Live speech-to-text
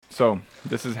So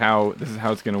this is how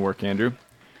it's going to work, Andrew.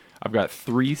 I've got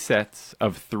 3 sets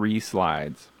of 3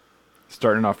 slides.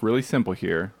 Starting off really simple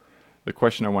here. The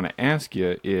question I want to ask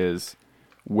you is,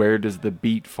 where does the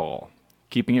beat fall?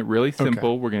 Keeping it really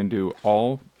simple, we're going to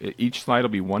do each slide will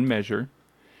be 1 measure,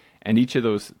 and each of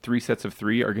those 3 sets of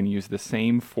 3 are going to use the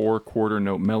same 4 quarter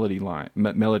note melody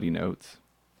notes.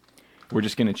 We're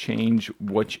just going to change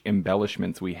which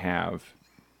embellishments we have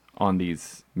on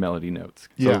these melody notes.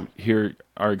 So here,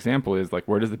 our example is like,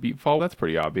 where does the beat fall? That's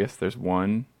pretty obvious. There's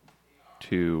 1,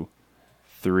 2,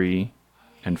 3,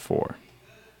 and 4.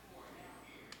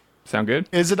 Sound good?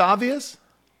 Is it obvious?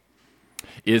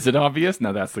 Is it obvious?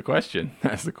 Now that's the question.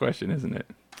 That's the question, isn't it?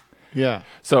 Yeah.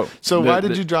 So why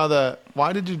did you draw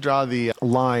the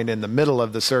line in the middle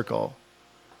of the circle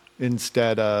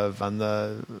instead of on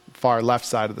the far left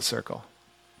side of the circle?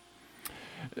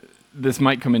 This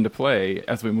might come into play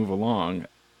as we move along.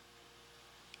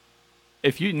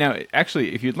 If you'd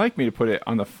like me to put it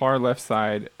on the far left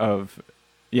side of,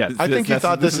 I think you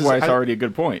thought this is why it's already a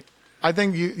good point. I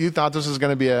think you thought this was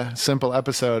going to be a simple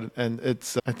episode, and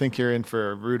I think you're in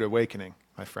for a rude awakening,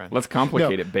 my friend. Let's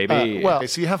complicate it, baby.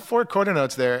 So you have 4 quarter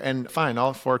notes there, and fine,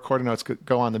 all 4 quarter notes could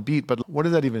go on the beat, but what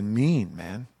does that even mean,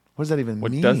 man? What does that even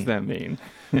mean? What does that mean?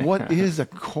 What is a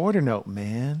quarter note,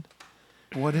 man?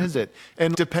 What is it?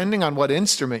 And depending on what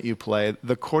instrument you play,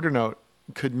 the quarter note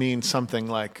could mean something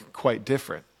like quite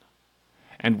different.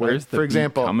 And where's the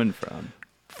beat coming from?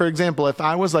 For example, if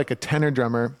I was like a tenor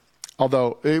drummer,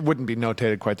 although it wouldn't be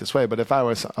notated quite this way, but if I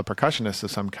was a percussionist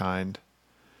of some kind,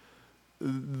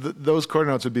 those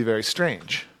quarter notes would be very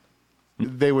strange.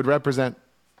 They would represent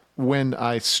when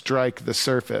I strike the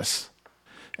surface.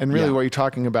 And really what you're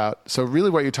talking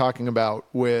about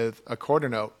with a quarter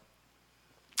note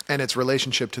and its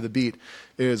relationship to the beat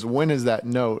is, when is that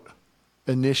note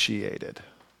initiated?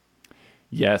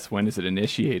 Yes, when is it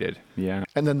initiated? Yeah.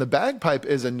 And then the bagpipe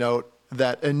is a note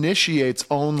that initiates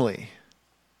only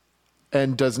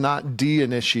and does not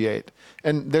de-initiate.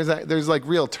 And there's like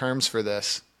real terms for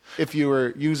this. If you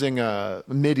were using a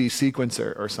MIDI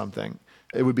sequencer or something,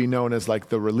 it would be known as like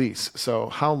the release. So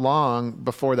how long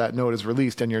before that note is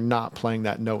released and you're not playing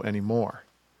that note anymore?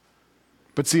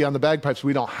 But see, on the bagpipes,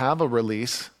 we don't have a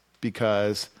release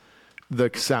because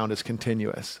the sound is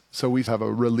continuous. So we have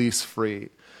a release free.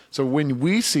 So when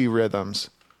we see rhythms,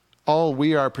 all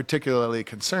we are particularly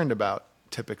concerned about,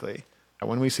 typically,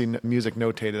 when we see music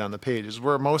notated on the page, is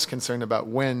we're most concerned about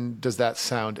when does that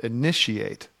sound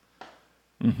initiate.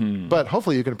 Mm-hmm. But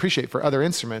hopefully you can appreciate for other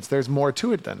instruments, there's more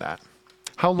to it than that.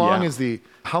 How long is the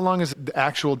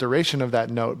actual duration of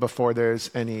that note before there's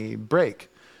any break?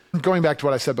 Going back to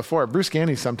what I said before, Bruce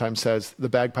Gandy sometimes says the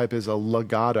bagpipe is a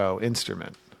legato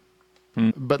instrument.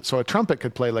 But so a trumpet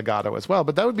could play legato as well,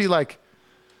 but that would be like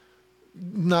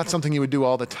not something you would do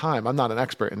all the time. I'm not an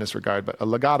expert in this regard, but a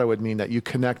legato would mean that you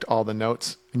connect all the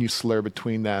notes and you slur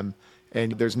between them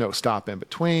and there's no stop in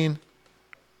between.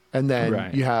 And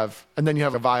then you have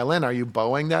a violin. Are you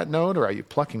bowing that note or are you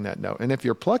plucking that note? And if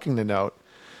you're plucking the note,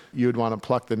 you would want to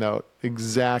pluck the note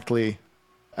exactly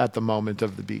at the moment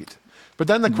of the beat. But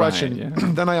then the question,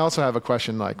 then I also have a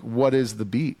question like, what is the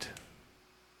beat?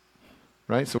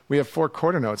 Right? So we have 4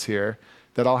 quarter notes here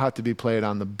that all have to be played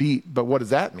on the beat, but what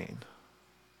does that mean?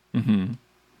 Mm-hmm.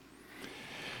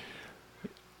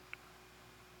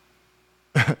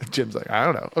 Jim's like, I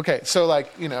don't know. Okay, so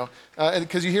like,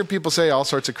 because you hear people say all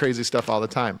sorts of crazy stuff all the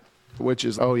time, which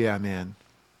is, oh yeah, man,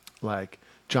 like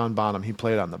John Bonham, he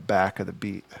played on the back of the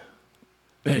beat.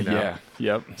 Yeah,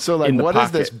 yep. So like, what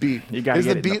is this beat? Is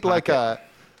the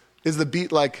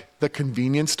beat like the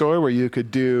convenience store where you could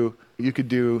do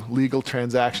legal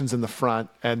transactions in the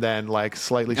front and then like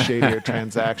slightly shadier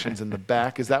transactions in the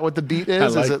back? Is that what the beat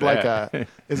is? Is it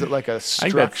like a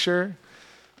structure?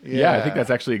 Yeah, I think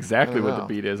that's actually exactly what the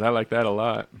beat is. I like that a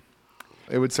lot.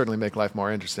 It would certainly make life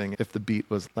more interesting if the beat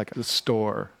was like a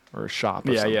store or a shop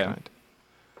of some kind.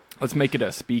 Let's make it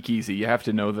a speakeasy. You have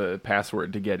to know the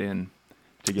password to get in,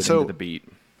 into the beat.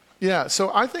 Yeah,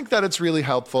 so I think that it's really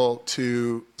helpful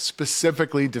to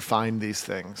specifically define these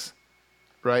things,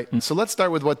 right? Mm-hmm. So let's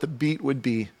start with what the beat would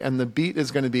be. And the beat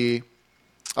is going to be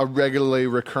a regularly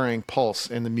recurring pulse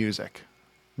in the music.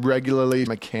 Regularly,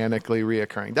 mechanically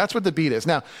reoccurring. That's what the beat is.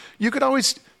 Now, you could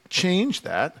always change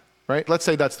that, right? Let's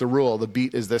say that's the rule. The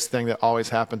beat is this thing that always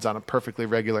happens on a perfectly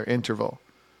regular interval.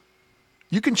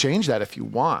 You can change that if you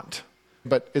want.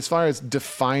 But as far as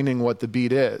defining what the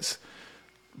beat is,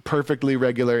 perfectly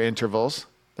regular intervals,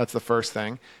 that's the first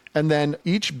thing. And then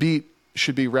each beat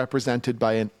should be represented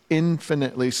by an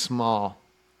infinitely small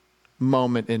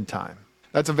moment in time.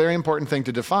 That's a very important thing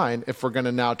to define if we're going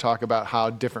to now talk about how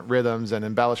different rhythms and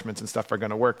embellishments and stuff are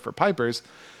going to work for pipers.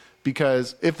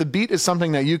 Because if the beat is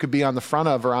something that you could be on the front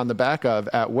of or on the back of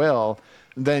at will,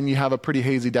 then you have a pretty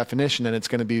hazy definition, and it's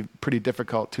going to be pretty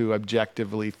difficult to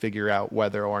objectively figure out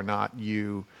whether or not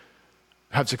you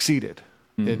have succeeded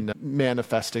in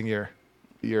manifesting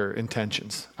your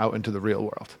intentions out into the real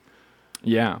world.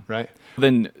 Yeah. Right?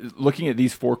 Then looking at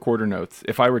these 4 quarter notes,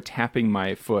 if I were tapping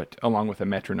my foot along with a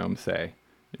metronome, say,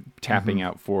 tapping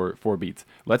out 4 beats,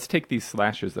 let's take these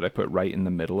slashes that I put right in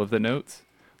the middle of the notes.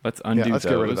 Let's undo those. Let's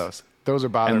get rid of those. Those are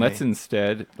bothering me. me.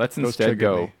 And let's instead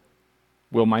go, me.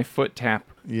 Will my foot tap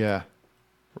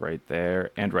right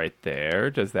there and right there?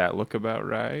 Does that look about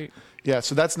right? Yeah,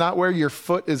 so that's not where your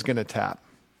foot is going to tap,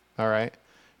 all right?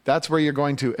 That's where you're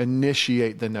going to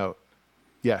initiate the note.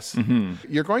 Yes.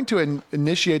 You're going to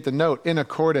initiate the note in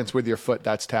accordance with your foot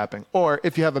that's tapping. Or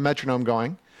if you have a metronome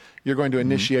going, you're going to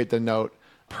initiate the note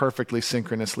perfectly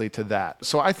synchronously to that.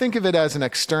 So I think of it as an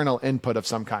external input of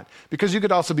some kind, because you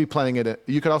could also be playing it.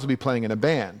 You could also be playing in a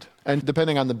band, and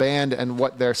depending on the band and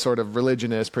what their sort of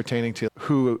religion is pertaining to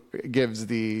who gives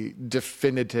the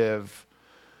definitive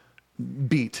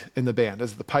beat in the band.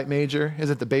 Is it the pipe major? Is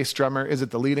it the bass drummer? Is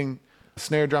it the leading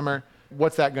snare drummer?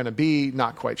 What's that going to be?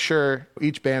 Not quite sure.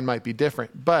 Each band might be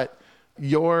different, but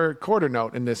your quarter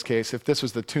note in this case, if this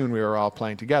was the tune we were all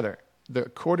playing together, the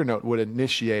quarter note would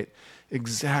initiate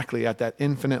exactly at that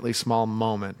infinitely small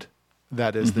moment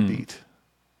that is the beat.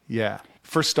 Yeah.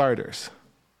 For starters.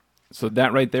 So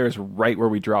that right there is right where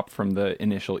we drop from the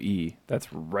initial E.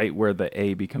 That's right where the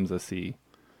A becomes a C.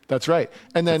 That's right.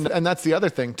 And then and that's the other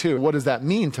thing too. What does that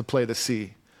mean to play the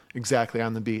C exactly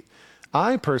on the beat?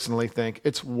 I personally think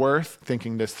it's worth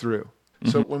thinking this through.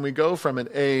 So when we go from an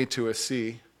A to a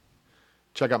C,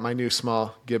 check out my new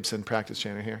small Gibson practice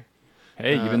channel here.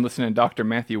 Hey, you've been listening to Dr.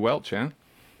 Matthew Welch, huh?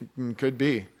 Could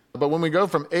be. But when we go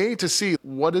from A to C,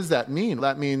 what does that mean?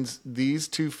 That means these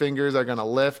 2 fingers are going to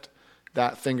lift,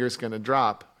 that finger's going to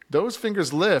drop. Those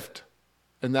fingers lift,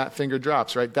 and that finger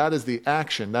drops, right? That is the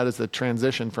action. That is the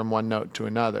transition from one note to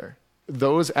another.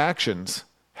 Those actions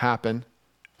happen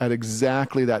at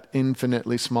exactly that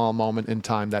infinitely small moment in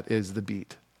time that is the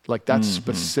beat. Like that's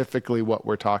specifically what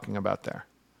we're talking about there.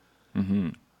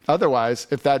 Otherwise,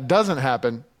 if that doesn't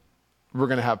happen, we're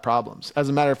going to have problems. As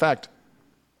a matter of fact,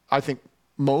 I think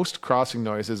most crossing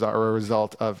noises are a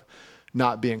result of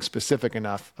not being specific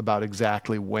enough about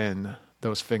exactly when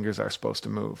those fingers are supposed to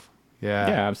move. Yeah.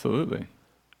 Yeah, absolutely.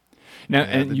 Now,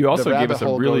 and you also gave us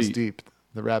a really deep.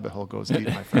 The rabbit hole goes deep,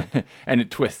 my friend. And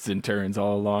it twists and turns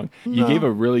all along. You gave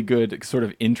a really good sort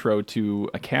of intro to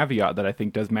a caveat that I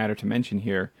think does matter to mention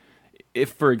here.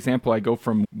 If, for example, I go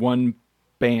from one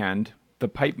band, the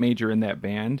pipe major in that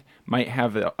band might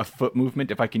have a foot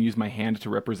movement, if I can use my hand to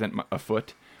represent a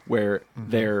foot, where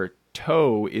their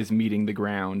toe is meeting the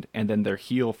ground and then their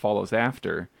heel follows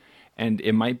after. And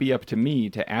it might be up to me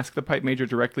to ask the pipe major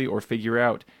directly or figure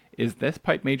out, is this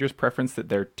pipe major's preference that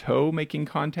their toe making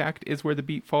contact is where the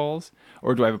beat falls?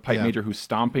 Or do I have a pipe major who's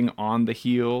stomping on the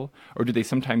heel? Or do they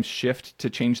sometimes shift to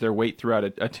change their weight throughout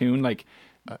a tune? Like,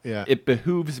 it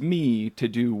behooves me to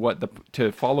do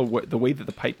to follow the way that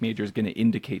the pipe major is going to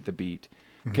indicate the beat.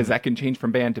 Because that can change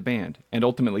from band to band. And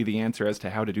ultimately the answer as to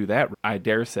how to do that, I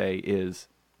dare say, is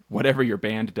whatever your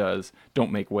band does,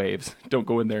 don't make waves. Don't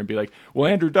go in there and be like,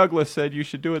 well, Andrew Douglas said you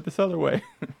should do it this other way.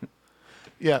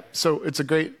 Yeah, so it's a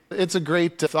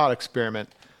great thought experiment.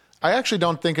 I actually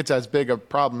don't think it's as big a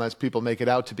problem as people make it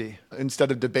out to be.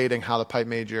 Instead of debating how the pipe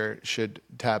major should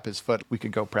tap his foot, we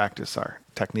could go practice our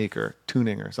technique or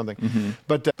tuning or something.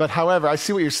 But however, I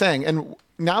see what you're saying. And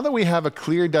now that we have a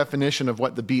clear definition of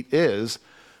what the beat is,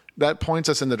 that points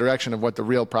us in the direction of what the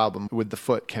real problem with the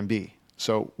foot can be.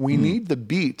 So we need the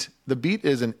beat. The beat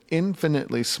is an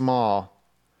infinitely small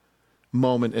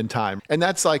moment in time. And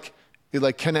that's like,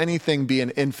 can anything be an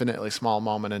infinitely small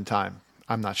moment in time?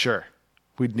 I'm not sure.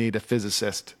 We'd need a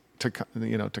physicist to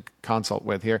consult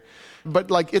with here. But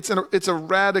it's a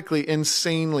radically,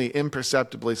 insanely,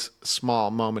 imperceptibly small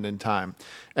moment in time.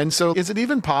 And so is it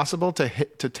even possible to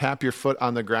tap your foot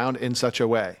on the ground in such a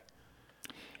way?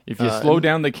 If you slow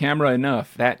down the camera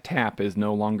enough, that tap is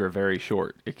no longer very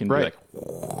short. It can be like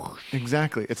whoosh.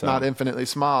 Exactly. It's not infinitely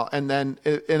small. And then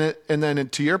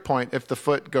to your point, if the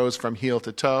foot goes from heel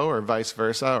to toe or vice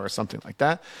versa or something like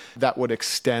that, that would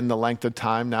extend the length of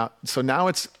time. Now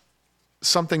it's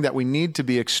something that we need to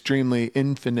be extremely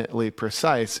infinitely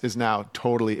precise is now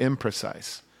totally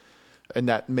imprecise. And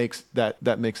that makes a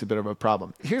bit of a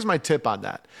problem. Here's my tip on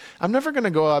that. I'm never going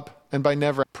to go up, and by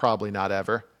never, probably not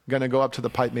ever, going to go up to the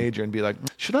pipe major and be like,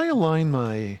 should I align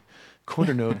my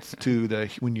quarter notes to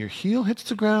when your heel hits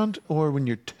the ground or when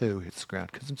your toe hits the ground.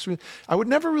 Because I would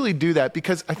never really do that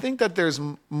because I think that there's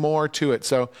more to it.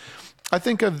 So I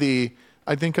think of the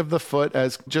foot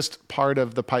as just part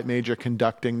of the pipe major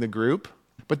conducting the group.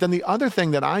 But then the other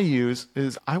thing that I use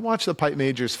is I watch the pipe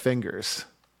major's fingers.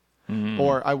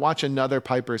 Or I watch another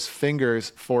piper's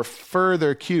fingers for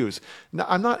further cues. Now,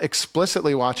 I'm not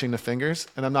explicitly watching the fingers,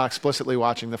 and I'm not explicitly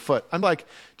watching the foot. I'm like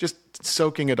just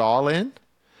soaking it all in.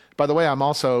 By the way, I'm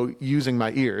also using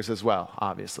my ears as well,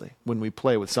 obviously. When we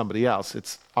play with somebody else,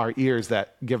 it's our ears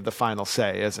that give the final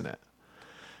say, isn't it?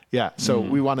 Yeah, so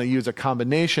we want to use a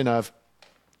combination of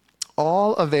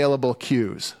all available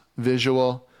cues,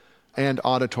 visual and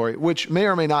auditory, which may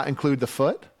or may not include the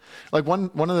foot. Like one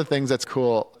of the things that's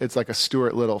cool, it's like a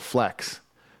Stuart Little flex,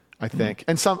 I think.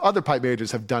 And some other pipe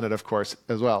majors have done it, of course,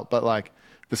 as well. But like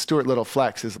the Stuart Little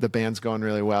flex is the band's going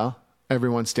really well.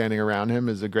 Everyone standing around him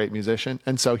is a great musician.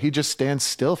 And so he just stands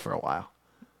still for a while.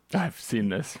 I've seen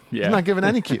this. Yeah. He's not giving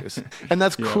any cues. And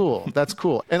that's cool. That's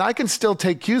cool. And I can still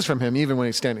take cues from him even when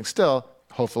he's standing still,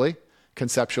 hopefully,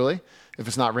 conceptually. If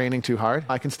it's not raining too hard,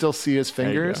 I can still see his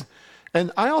fingers.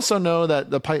 And I also know that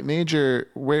the pipe major,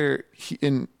 where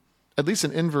at least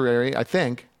in Inverary, I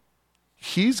think,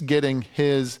 he's getting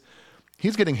his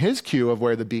cue of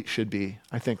where the beat should be,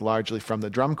 I think, largely from the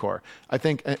drum corps. I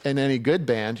think in any good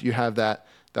band, you have that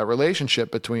relationship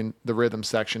between the rhythm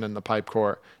section and the pipe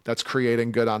corps that's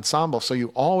creating good ensemble. So you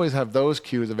always have those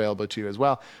cues available to you as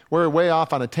well. We're way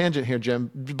off on a tangent here, Jim,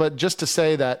 but just to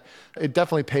say that it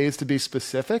definitely pays to be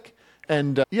specific.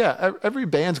 And every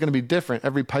band's going to be different.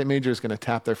 Every pipe major is going to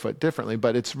tap their foot differently,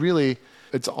 but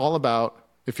it's all about,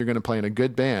 if you're going to play in a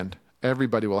good band,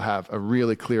 everybody will have a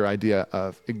really clear idea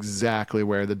of exactly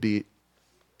where the beat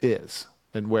is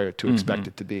and where to expect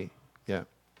it to be. Yeah.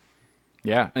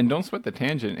 Yeah. And don't sweat the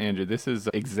tangent, Andrew. This is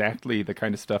exactly the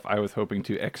kind of stuff I was hoping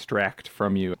to extract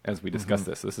from you as we discuss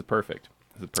this. This is perfect.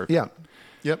 Yeah.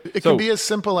 Yep. It can be as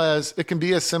simple as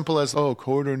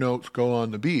quarter notes go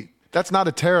on the beat. That's not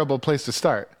a terrible place to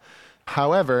start.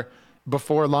 However,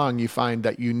 before long, you find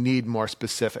that you need more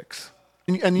specifics.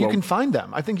 And you can find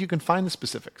them. I think you can find the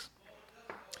specifics.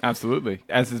 Absolutely.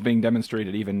 As is being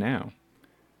demonstrated even now.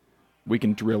 We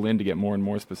can drill in to get more and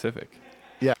more specific.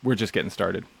 Yeah. We're just getting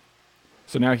started.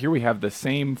 So now here we have the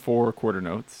same 4 quarter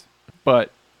notes,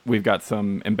 but we've got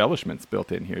some embellishments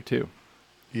built in here too.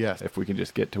 Yes. If we can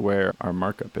just get to where our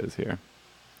markup is here.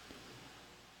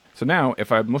 So now,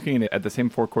 if I'm looking at the same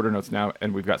 4 quarter notes now,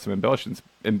 and we've got some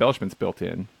embellishments built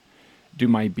in, do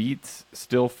my beats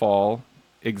still fall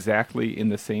exactly in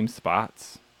the same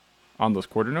spots on those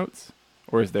quarter notes?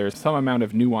 Or is there some amount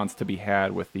of nuance to be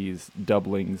had with these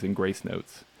doublings and grace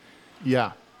notes?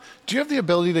 Yeah. Do you have the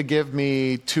ability to give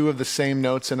me 2 of the same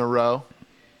notes in a row,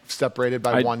 separated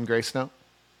by 1 grace note?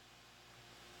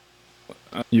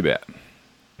 You bet.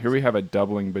 Here we have a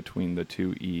doubling between the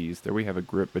 2 E's. There we have a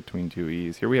grip between 2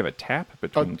 E's. Here we have a tap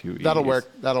between 2 E's. That'll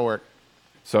work.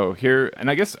 So here, and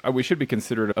I guess we should be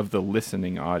considerate of the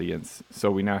listening audience.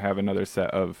 So we now have another set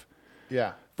of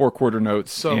 4 quarter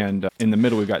notes, and in the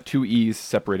middle we've got 2 E's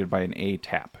separated by an A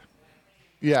tap.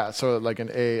 Yeah, so like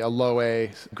a low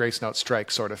A grace note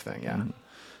strike sort of thing, yeah.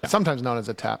 Sometimes known as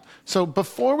a tap. So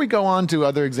before we go on to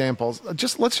other examples,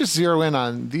 let's just zero in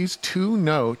on these 2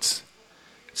 notes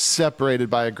separated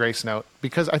by a grace note,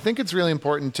 because I think it's really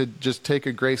important to just take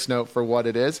a grace note for what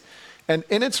it is. And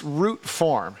in its root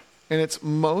form, in its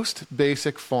most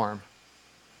basic form,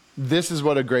 this is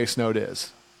what a grace note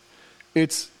is.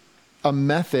 It's a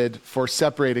method for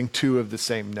separating 2 of the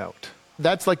same note.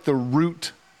 That's like the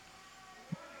root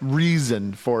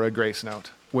reason for a grace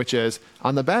note, which is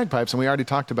on the bagpipes, and we already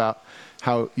talked about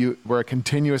how we're a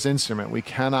continuous instrument. We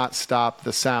cannot stop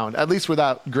the sound, at least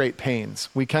without great pains.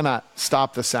 We cannot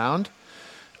stop the sound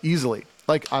easily.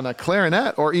 Like on a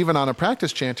clarinet or even on a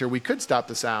practice chanter, we could stop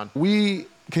the sound. We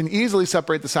can easily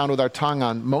separate the sound with our tongue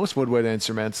on most woodwind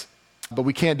instruments, but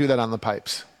we can't do that on the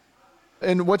pipes.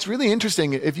 And what's really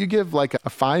interesting, if you give like a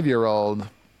 5-year-old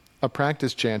a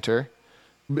practice chanter,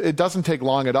 it doesn't take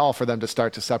long at all for them to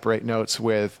start to separate notes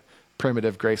with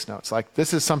primitive grace notes. Like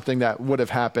this is something that would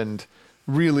have happened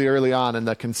really early on in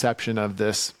the conception of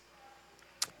this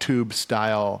tube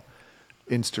style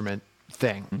instrument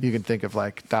thing. You can think of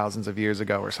like thousands of years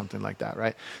ago or something like that,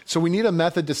 right? So we need a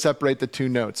method to separate the 2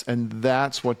 notes, and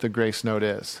that's what the grace note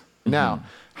is. Now,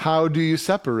 how do you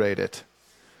separate it?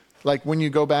 Like when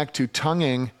you go back to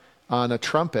tonguing on a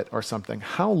trumpet or something,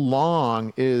 how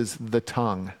long is the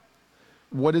tongue?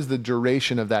 What is the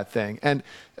duration of that thing? And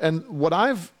what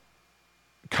I've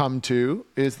come to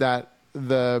is that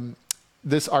the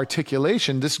this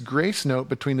articulation, this grace note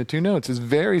between the two notes is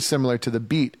very similar to the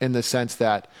beat in the sense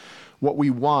that what we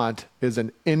want is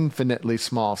an infinitely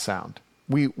small sound.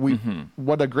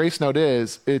 What a grace note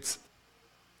is, it's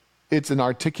an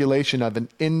articulation of an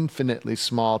infinitely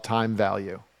small time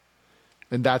value.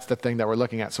 And that's the thing that we're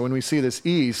looking at. So when we see this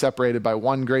E separated by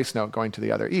one grace note going to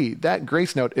the other E, that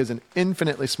grace note is an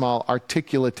infinitely small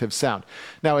articulative sound.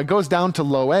 Now it goes down to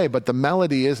low A, but the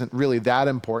melody isn't really that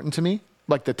important to me.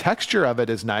 Like the texture of it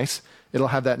is nice. It'll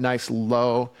have that nice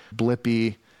low,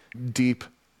 blippy, deep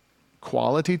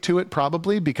quality to it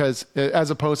probably, because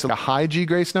as opposed to a high G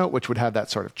grace note, which would have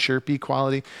that sort of chirpy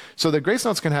quality. So the grace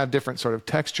notes can have different sort of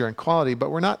texture and quality,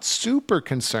 but we're not super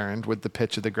concerned with the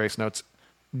pitch of the grace notes.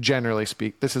 Generally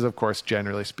speak, this is of course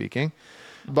generally speaking,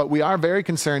 but we are very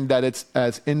concerned that it's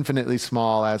as infinitely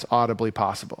small as audibly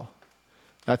possible.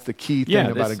 That's the key thing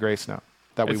about a grace note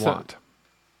that we want.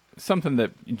 Something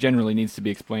that generally needs to be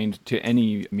explained to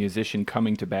any musician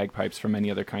coming to bagpipes from any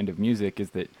other kind of music is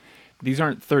that these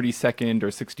aren't 32nd or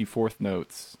 64th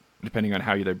notes, depending on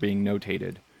how they're being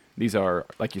notated. These are,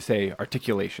 like you say,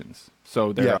 articulations.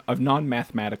 So they're of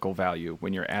non-mathematical value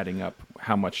when you're adding up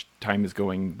how much time is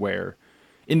going where.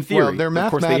 In theory, well, they're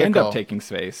of course, they end up taking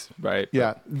space, right?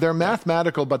 Yeah, they're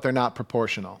mathematical, but they're not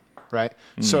proportional, right?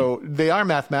 So they are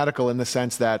mathematical in the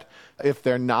sense that if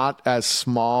they're not as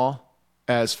small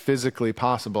as physically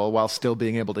possible while still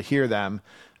being able to hear them,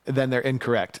 then they're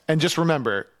incorrect. And just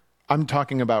remember, I'm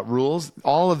talking about rules.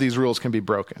 All of these rules can be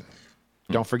broken.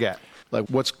 Don't forget. Like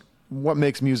what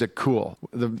makes music cool?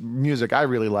 The music I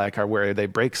really like are where they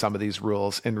break some of these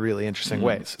rules in really interesting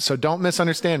ways. So don't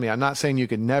misunderstand me. I'm not saying you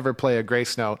could never play a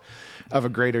grace note of a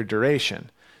greater duration.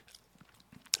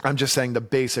 I'm just saying the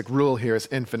basic rule here is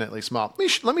infinitely small.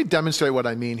 Let me demonstrate what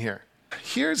I mean here.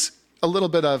 Here's a little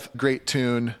bit of great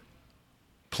tune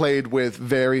played with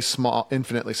very small,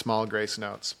 infinitely small grace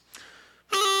notes.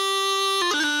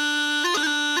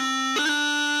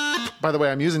 By the way,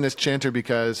 I'm using this chanter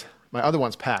because my other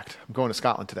one's packed. I'm going to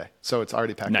Scotland today, so it's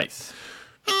already packed. Nice.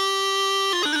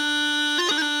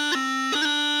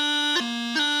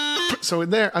 So in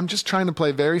there, I'm just trying to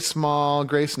play very small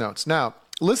grace notes. Now,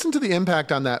 listen to the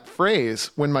impact on that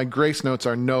phrase when my grace notes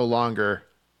are no longer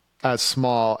as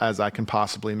small as I can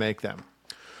possibly make them.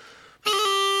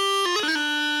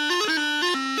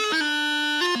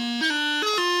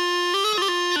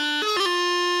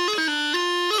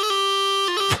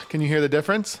 Can you hear the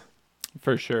difference?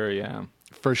 For sure, yeah.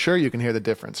 For sure you can hear the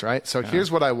difference, right? So here's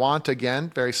what I want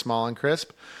again, very small and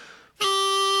crisp.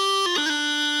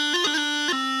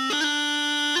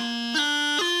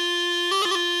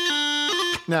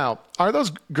 Now, are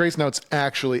those grace notes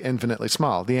actually infinitely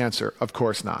small? The answer, of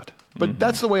course not. But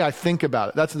that's the way I think about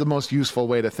it. That's the most useful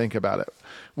way to think about it.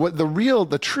 What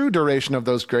the true duration of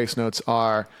those grace notes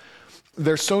are,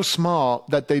 they're so small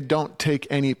that they don't take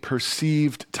any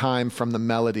perceived time from the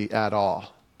melody at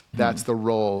all. That's the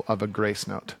role of a grace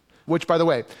note. Which, by the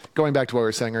way, going back to what we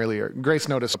were saying earlier, grace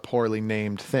note is a poorly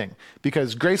named thing.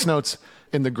 Because grace notes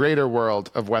in the greater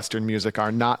world of Western music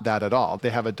are not that at all. They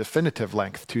have a definitive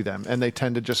length to them, and they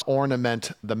tend to just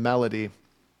ornament the melody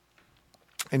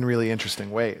in really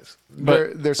interesting ways.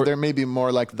 There may be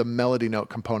more like the melody note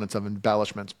components of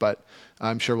embellishments, but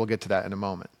I'm sure we'll get to that in a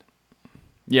moment.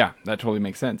 Yeah, that totally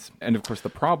makes sense. And of course, the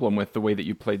problem with the way that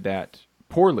you played that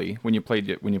poorly, when you played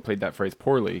that phrase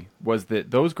poorly, was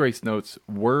that those grace notes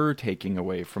were taking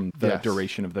away from the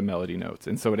duration of the melody notes.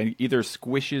 And so it either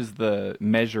squishes the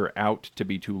measure out to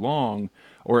be too long,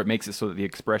 or it makes it so that the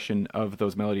expression of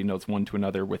those melody notes one to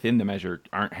another within the measure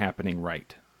aren't happening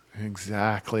right.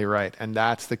 Exactly right. And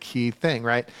that's the key thing,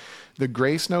 right? The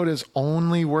grace note is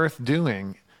only worth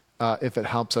doing if it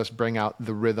helps us bring out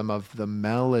the rhythm of the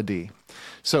melody.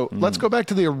 So let's go back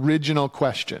to the original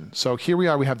question. So here we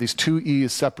are, we have these two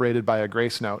E's separated by a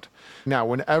grace note. Now,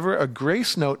 whenever a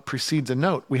grace note precedes a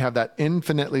note, we have that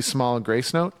infinitely small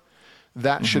grace note.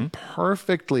 That should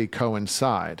perfectly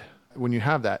coincide. When you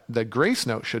have that, the grace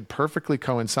note should perfectly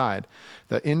coincide.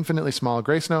 The infinitely small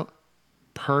grace note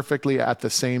perfectly at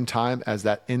the same time as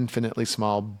that infinitely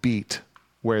small beat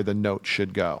where the note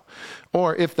should go.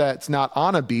 Or if that's not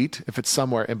on a beat, if it's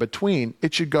somewhere in between,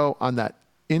 it should go on that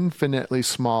infinitely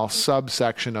small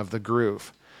subsection of the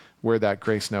groove where that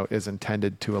grace note is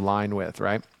intended to align with,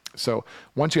 right? So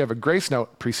once you have a grace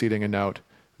note preceding a note,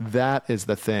 that is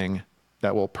the thing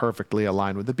that will perfectly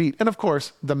align with the beat. And of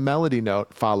course, the melody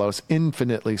note follows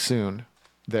infinitely soon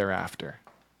thereafter.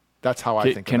 That's how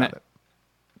I think about it.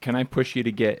 Can I push you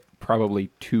to get probably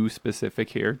too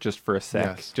specific here just for a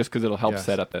sec? Yes. Just because it'll help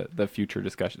set up the future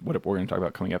discussion, what we're going to talk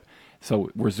about coming up. So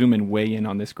we're zooming way in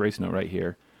on this grace note right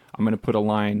here. I'm going to put a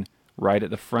line right at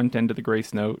the front end of the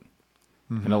grace note,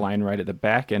 and a line right at the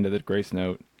back end of the grace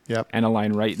note, Yep. and a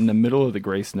line right in the middle of the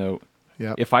grace note.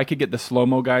 Yep. If I could get the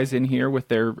slow-mo guys in here with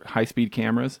their high-speed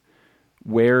cameras,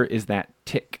 where is that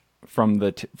tick from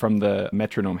the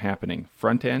metronome happening?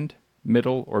 Front end,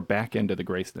 middle, or back end of the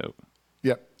grace note?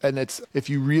 Yep. And it's, if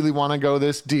you really want to go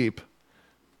this deep,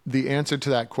 the answer to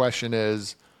that question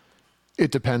is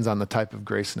it depends on the type of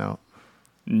grace note.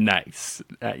 Nice.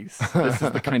 This is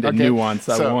the kind of Okay, nuance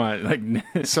I want.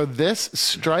 Like, So this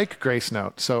strike grace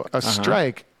note. So a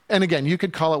strike, and again, you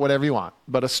could call it whatever you want,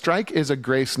 but a strike is a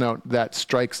grace note that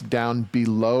strikes down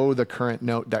below the current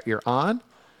note that you're on,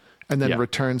 and then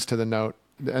returns to the note,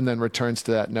 and then returns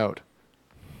to that note.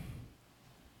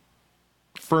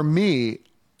 For me,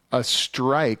 a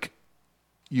strike,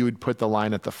 you would put the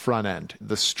line at the front end.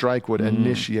 The strike would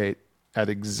initiate at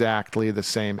exactly the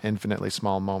same infinitely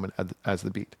small moment as the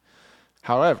beat.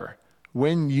 However,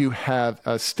 when you have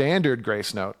a standard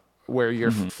grace note where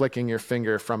you're flicking your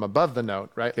finger from above the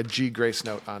note, right? A G grace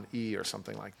note on E or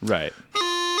something like that. right.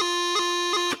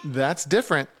 That's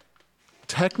different.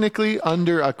 Technically,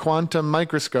 under a quantum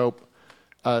microscope,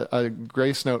 a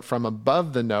grace note from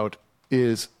above the note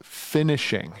is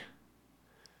finishing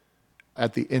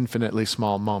at the infinitely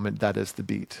small moment that is the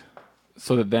beat.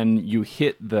 So that then you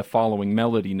hit the following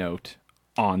melody note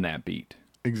on that beat.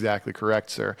 Exactly correct,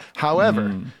 sir.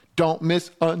 However, don't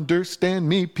misunderstand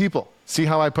me, people. See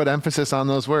how I put emphasis on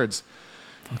those words?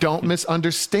 Don't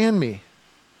misunderstand me.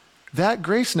 That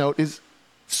grace note is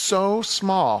so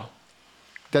small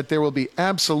that there will be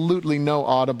absolutely no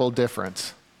audible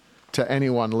difference to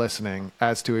anyone listening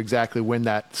as to exactly when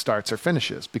that starts or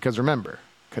finishes. Because remember,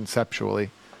 conceptually,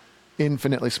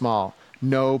 infinitely small,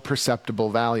 no perceptible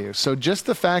value. So just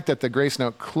the fact that the grace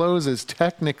note closes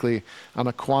technically on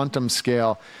a quantum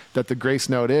scale that the grace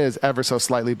note is ever so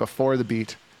slightly before the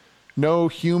beat, no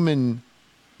human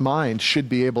mind should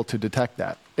be able to detect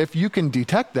that. If you can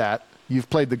detect that, you've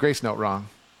played the grace note wrong.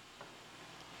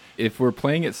 If we're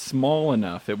playing it small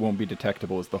enough, it won't be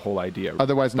detectable is the whole idea.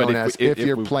 Otherwise known as,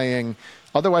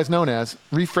 otherwise known as,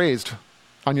 rephrased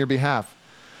on your behalf.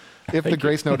 If the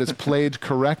grace note is played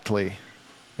correctly,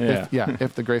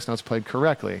 if the grace note's played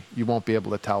correctly, you won't be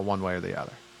able to tell one way or the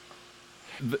other.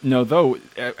 No, though,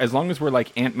 as long as we're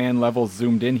like Ant-Man levels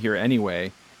zoomed in here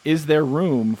anyway, is there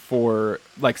room for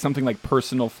like something like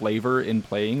personal flavor in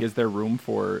playing? Is there room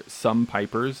for some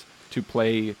pipers to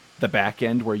play the back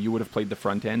end where you would have played the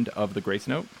front end of the grace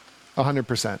note?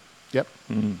 100%. Yep.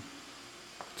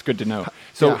 It's good to know.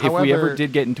 So if we ever however-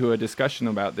 did get into a discussion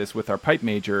about this with our pipe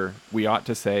major, we ought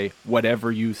to say,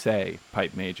 whatever you say,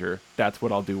 pipe major, that's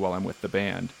what I'll do while I'm with the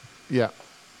band. Yeah.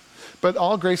 But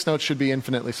all grace notes should be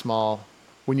infinitely small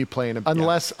when you play in a,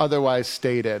 unless otherwise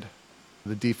stated,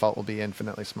 the default will be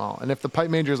infinitely small. And if the pipe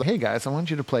major is like, hey guys, I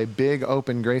want you to play big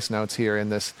open grace notes here in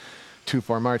this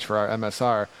 2/4 march for our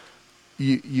MSR,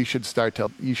 you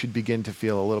should begin to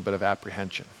feel a little bit of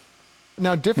apprehension.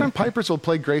 Now, different pipers will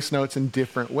play grace notes in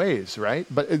different ways, right?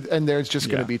 And there's just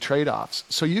going to be trade-offs.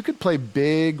 So you could play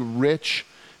big, rich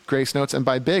grace notes, and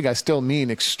by big, I still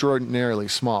mean extraordinarily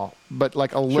small, but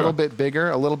like a little bit bigger,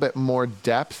 a little bit more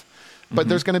depth. But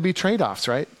there's going to be trade-offs,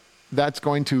 right? That's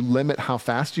going to limit how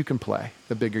fast you can play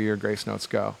the bigger your grace notes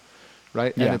go,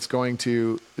 right? Yeah. And it's going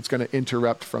to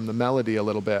interrupt from the melody a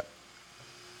little bit.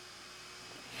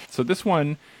 So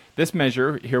this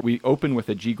measure here, we open with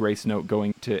a G grace note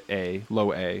going to A,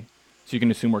 low A. So you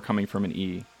can assume we're coming from an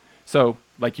E. So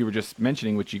like you were just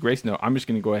mentioning with G grace note, I'm just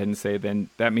going to go ahead and say then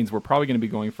that means we're probably going to be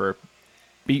going for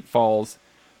beat falls,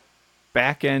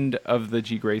 back end of the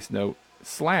G grace note /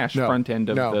 front end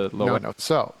of the low A.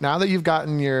 So now that you've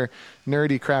gotten your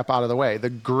nerdy crap out of the way, the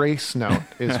grace note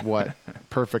is what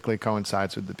perfectly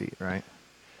coincides with the beat, right?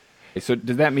 So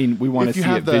does that mean we want to see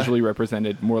it visually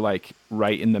represented more like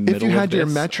right in the middle of this? If you had your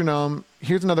metronome,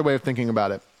 here's another way of thinking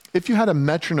about it. If you had a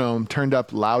metronome turned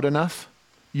up loud enough,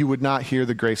 you would not hear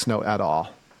the grace note at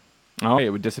all. Oh, it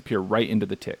would disappear right into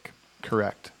the tick.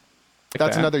 Correct. Like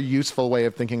That's that. another useful way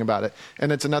of thinking about it.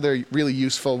 And it's another really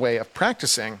useful way of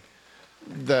practicing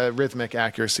the rhythmic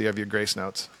accuracy of your grace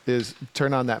notes is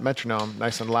turn on that metronome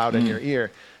nice and loud in your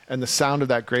ear, and the sound of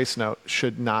that grace note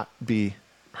should not be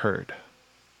heard.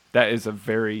 That is a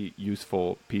very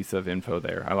useful piece of info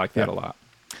there. I like that a lot.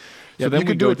 Yeah, So then you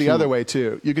could do it the other way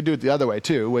too. You could do it the other way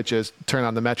too, which is turn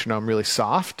on the metronome really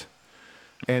soft.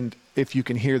 And if you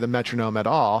can hear the metronome at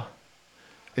all,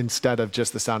 instead of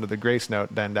just the sound of the grace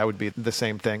note, then that would be the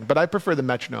same thing. But I prefer the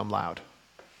metronome loud.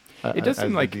 It does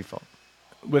seem like default.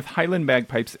 with Highland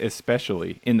bagpipes,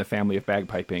 especially in the family of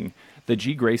bagpiping, the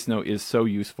G grace note is so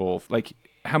useful. Like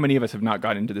how many of us have not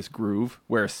got into this groove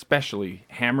where, especially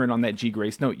hammering on that G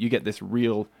grace note, you get this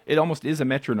real, it almost is a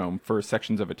metronome for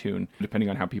sections of a tune, depending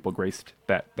on how people graced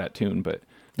that tune, but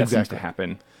that seems to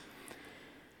happen.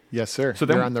 Yes, sir. So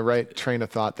you're on the right train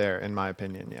of thought there, in my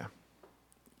opinion, yeah.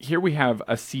 Here we have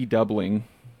a C doubling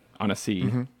on a C.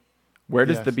 Mm-hmm. Where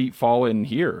does the beat fall in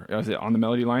here? Is it on the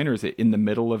melody line, or is it in the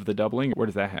middle of the doubling? Where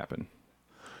does that happen?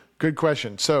 Good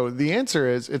question. So the answer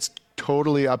is it's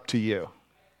totally up to you.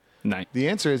 Nice. The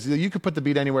answer is you could put the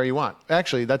beat anywhere you want.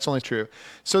 Actually, that's only true.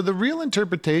 So the real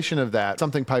interpretation of that,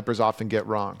 something pipers often get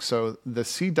wrong. So the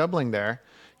C doubling there,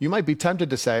 you might be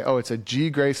tempted to say, oh, it's a G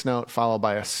grace note followed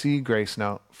by a C grace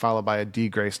note followed by a D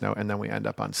grace note, and then we end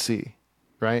up on C,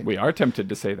 right? We are tempted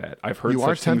to say that. I've heard you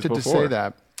such things before. You are tempted to say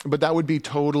that, but that would be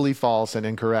totally false and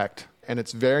incorrect. And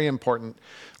it's very important.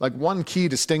 Like one key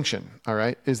distinction, all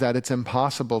right, is that it's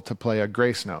impossible to play a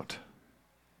grace note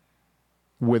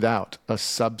without a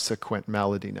subsequent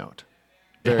melody note.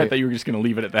 I thought you were just going to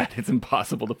leave it at that. It's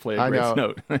impossible to play a grace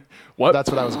note. What? That's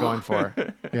what I was going for.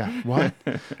 Yeah. What?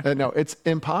 No, it's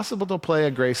impossible to play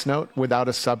a grace note without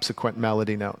a subsequent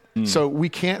melody note. So we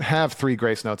can't have 3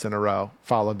 grace notes in a row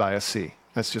followed by a C.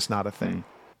 That's just not a thing.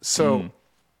 So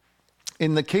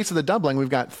in the case of the doubling, we've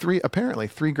got apparently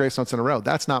three grace notes in a row.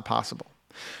 That's not possible.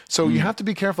 So you have to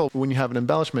be careful when you have an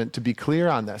embellishment to be clear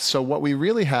on this. So what we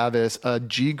really have is a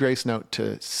G grace note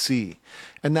to C.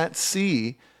 And that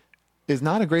C is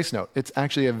not a grace note. It's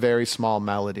actually a very small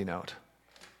melody note.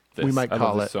 We might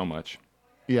call it so much.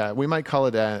 Yeah, we might call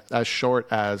it as short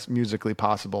as musically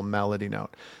possible melody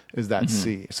note is that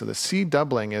C. So the C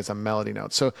doubling is a melody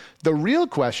note. So the real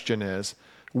question is,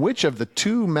 which of the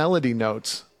 2 melody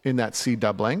notes in that C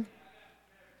doubling,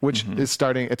 which is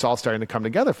it's all starting to come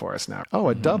together for us now. Oh,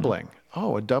 a doubling.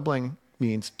 Oh, a doubling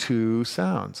means 2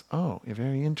 sounds. Oh,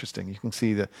 very interesting. You can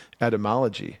see the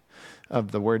etymology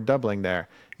of the word doubling there.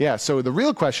 Yeah, so the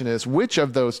real question is, which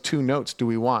of those 2 notes do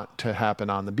we want to happen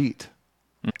on the beat?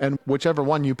 And whichever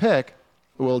one you pick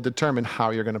will determine how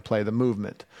you're going to play the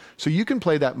movement. So you can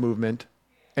play that movement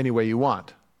any way you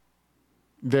want.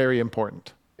 Very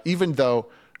important. Even though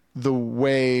the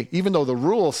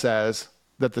rule says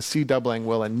that the C doubling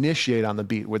will initiate on the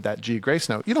beat with that G grace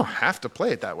note, you don't have to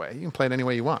play it that way. You can play it any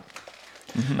way you want.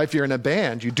 If you're in a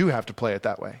band, you do have to play it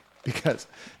that way. Because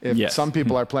if some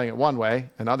people are playing it one way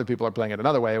and other people are playing it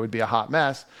another way, it would be a hot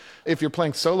mess. If you're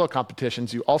playing solo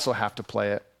competitions, you also have to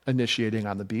play it initiating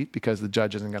on the beat because the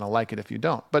judge isn't going to like it if you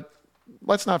don't. But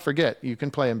let's not forget, you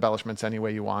can play embellishments any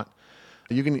way you want.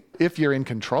 You can, if you're in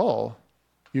control,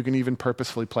 you can even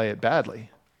purposefully play it badly.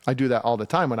 I do that all the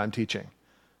time when I'm teaching,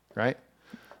 right?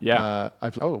 Yeah.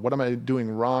 What am I doing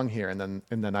wrong here? And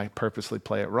then I purposely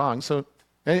play it wrong. So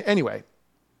anyway,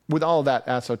 with all that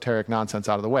esoteric nonsense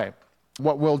out of the way,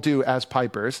 what we'll do as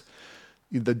pipers,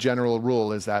 the general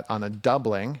rule is that on a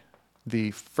doubling, the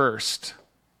first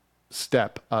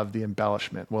step of the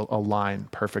embellishment will align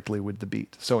perfectly with the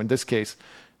beat. So in this case,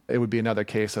 it would be another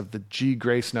case of the G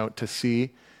grace note to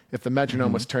C. If the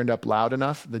metronome was turned up loud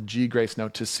enough, the G grace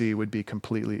note to C would be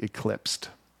completely eclipsed.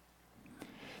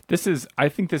 I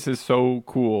think this is so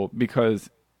cool because,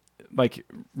 like,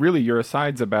 really your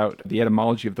asides about the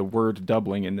etymology of the word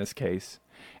doubling in this case,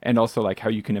 and also like how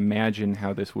you can imagine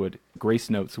how grace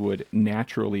notes would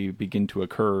naturally begin to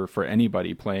occur for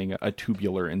anybody playing a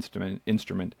tubular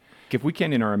instrument. If we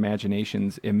can, in our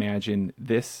imaginations, imagine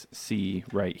this C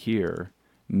right here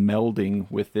melding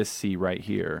with this C right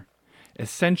here,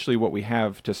 essentially what we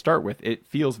have to start with, it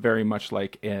feels very much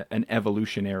like an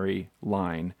evolutionary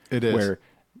line. It is. Where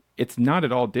it's not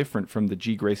at all different from the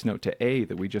G grace note to A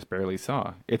that we just barely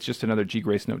saw. It's just another G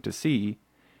grace note to C.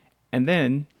 And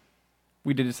then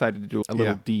we decided to do a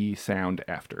little D sound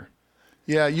after.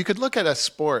 Yeah, you could look at a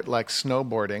sport like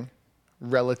snowboarding,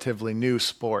 relatively new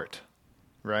sport,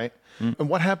 right? And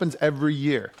what happens every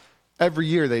year? Every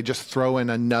year they just throw in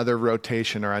another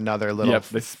rotation or another little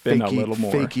they spin a little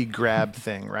more. fakey grab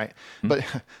thing, right? But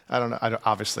I don't know. I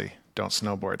obviously don't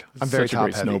snowboard. I'm very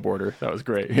top-heavy. Such a great snowboarder. That was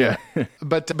great. Yeah.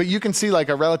 But you can see like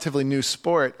a relatively new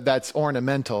sport that's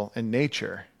ornamental in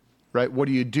nature, right? What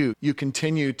do? You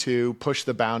continue to push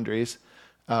the boundaries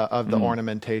of the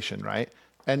ornamentation, right?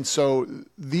 And so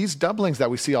these doublings that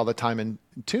we see all the time in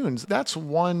tunes, that's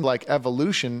one like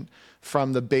evolution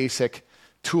from the basic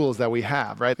tools that we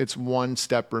have, right? It's one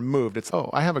step removed. It's,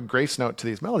 I have a grace note to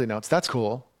these melody notes. That's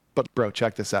cool. But bro,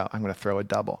 check this out. I'm going to throw a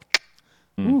double.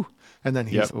 Ooh. And then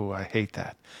he's, I hate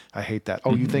that. I hate that.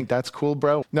 Oh, you think that's cool,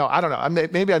 bro? No, I don't know.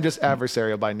 Maybe I'm just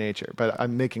adversarial by nature, but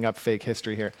I'm making up fake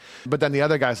history here. But then the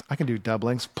other guys, I can do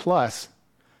doublings. Plus,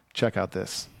 check out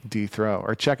this D throw.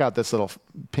 Or check out this little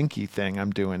pinky thing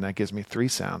I'm doing that gives me 3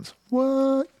 sounds.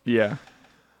 What? Yeah.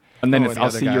 And then Oh, and the I'll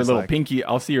other see your guy's little like- pinky.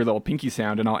 I'll see your little pinky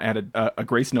sound, and I'll add a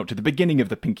grace note to the beginning of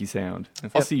the pinky sound.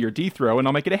 I'll see your D throw, and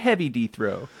I'll make it a heavy D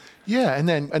throw. Yeah, and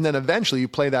then eventually you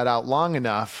play that out long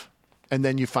enough, and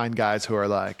then you find guys who are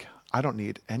like, I don't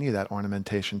need any of that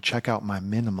ornamentation. Check out my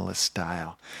minimalist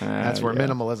style. That's where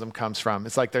minimalism comes from.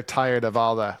 It's like they're tired of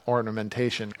all the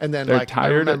ornamentation, and then They're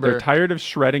tired. They're tired of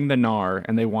shredding the gnar,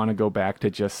 and they want to go back to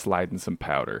just sliding some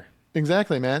powder.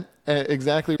 Exactly, man.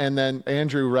 Exactly. And then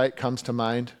Andrew Wright comes to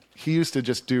mind. He used to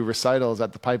just do recitals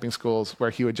at the piping schools where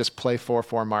he would just play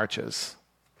 4/4 marches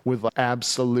with like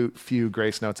absolute few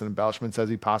grace notes and embellishments as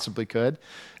he possibly could.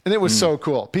 And it was so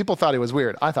cool. People thought he was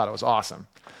weird. I thought it was awesome.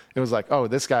 It was like, oh,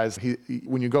 this guy's,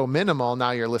 when you go minimal,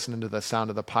 now you're listening to the sound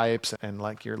of the pipes and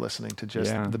like you're listening to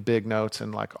just the big notes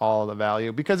and like all the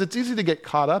value, because it's easy to get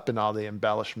caught up in all the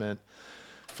embellishment,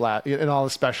 flat, and all the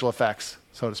special effects,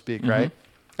 so to speak, right?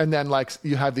 And then like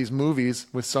you have these movies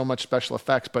with so much special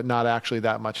effects, but not actually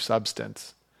that much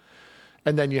substance.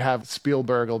 And then you have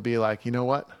Spielberg will be like, you know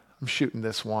what? I'm shooting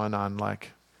this one on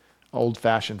like old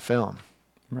fashioned film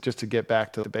just to get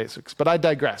back to the basics. But I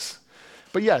digress.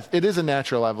 But yes, it is a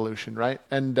natural evolution, right?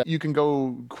 And you can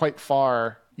go quite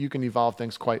far. You can evolve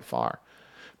things quite far.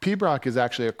 Pibroch is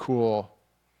actually a cool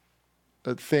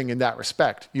thing in that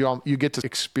respect. You get to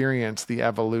experience the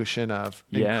evolution of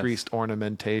increased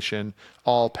ornamentation,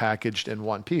 all packaged in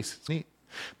one piece. It's neat.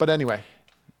 But anyway.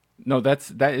 No,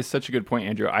 that is such a good point,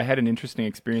 Andrew. I had an interesting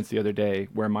experience the other day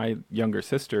where my younger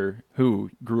sister,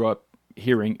 who grew up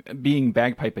being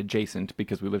bagpipe adjacent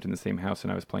because we lived in the same house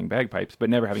and I was playing bagpipes, but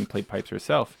never having played pipes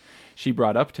herself, she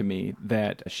brought up to me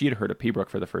that she had heard a pibroch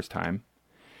for the first time,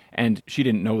 and she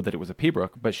didn't know that it was a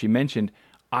pibroch, but she mentioned,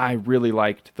 I really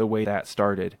liked the way that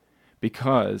started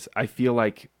because I feel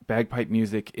like bagpipe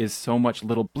music is so much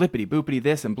little blippity boopity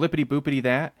this and blippity boopity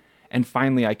that, and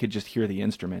finally I could just hear the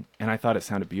instrument, and I thought it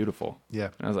sounded beautiful.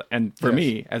 Yeah. And I was like, and for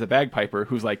me as a bagpiper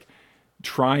who's like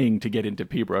trying to get into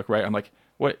pibroch, right? I'm like,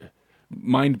 what?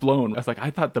 Mind blown. I was like, I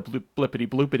thought the blippity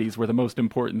bloopities were the most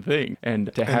important thing, and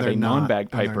to have a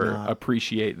non-bagpiper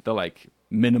appreciate the like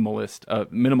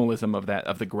minimalism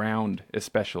of the ground,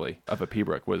 especially of a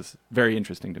pibroch, was very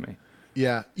interesting to me.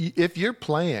 Yeah, if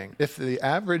the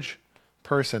average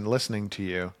person listening to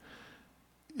you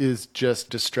is just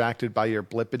distracted by your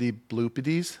blippity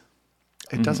bloopities,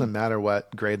 it doesn't matter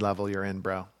what grade level you're in,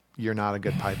 bro. You're not a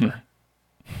good piper.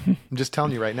 I'm just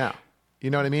telling you right now. You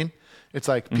know what I mean? It's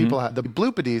like people have the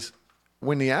bloopities.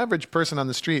 When the average person on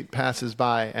the street passes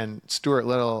by and Stuart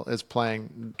Little is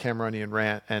playing Cameronian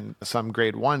Rant and some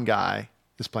grade 1 guy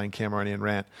is playing Cameronian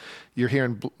Rant, you're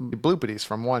hearing bloopities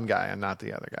from one guy and not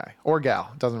the other guy. Or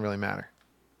gal. It doesn't really matter.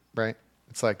 Right?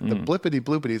 It's like the blippity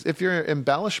bloopities. If your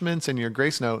embellishments and your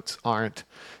grace notes aren't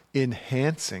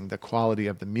enhancing the quality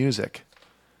of the music,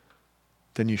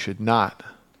 then you should not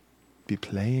be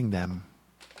playing them.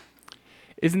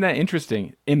 Isn't that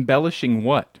interesting? Embellishing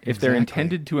what? If they're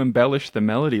intended to embellish the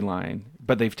melody line,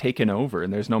 but they've taken over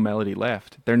and there's no melody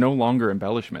left, they're no longer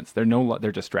embellishments.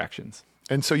 They're distractions.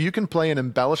 And so you can play an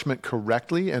embellishment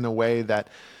correctly in a way that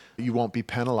you won't be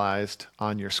penalized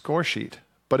on your score sheet,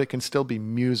 but it can still be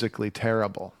musically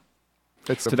terrible.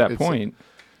 I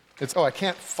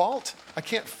can't fault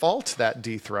that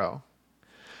D throw.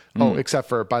 Oh, except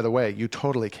for, by the way, you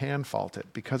totally can fault it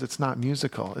because it's not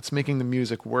musical. It's making the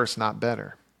music worse, not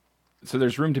better. So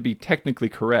there's room to be technically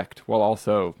correct while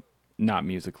also not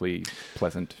musically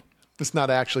pleasant. It's not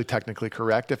actually technically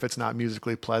correct if it's not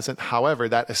musically pleasant. However,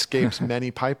 that escapes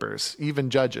many pipers, even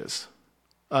judges.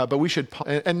 But we should,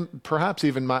 and perhaps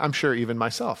even I'm sure even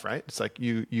myself, right? It's like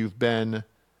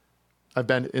I've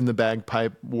been in the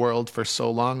bagpipe world for so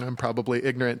long, I'm probably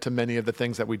ignorant to many of the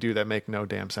things that we do that make no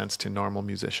damn sense to normal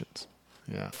musicians.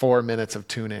 Yeah. 4 minutes of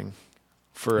tuning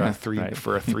for a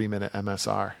 3-minute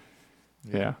MSR.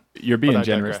 Yeah. You're being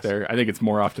generous there. I think it's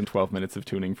more often 12 minutes of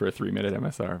tuning for a 3-minute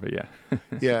MSR, but yeah.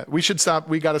 Yeah. We should stop.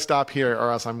 We got to stop here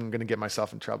or else I'm going to get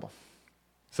myself in trouble.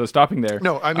 So stopping there.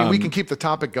 No, I mean, we can keep the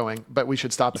topic going, but we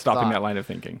should stop. Stopping that line of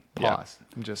thinking. Pause.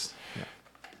 And just,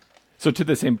 So to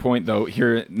the same point, though,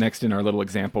 here next in our little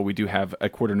example, we do have a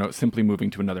quarter note simply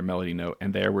moving to another melody note.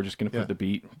 And there we're just going to put the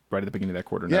beat right at the beginning of that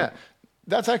quarter note. Yeah,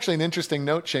 that's actually an interesting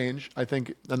note change, I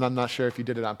think. And I'm not sure if you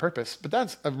did it on purpose. But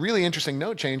that's a really interesting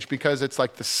note change because it's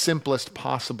like the simplest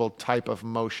possible type of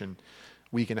motion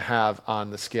we can have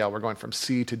on the scale. We're going from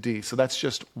C to D. So that's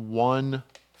just one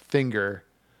finger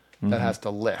that has to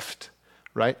lift,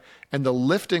 right? And the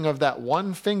lifting of that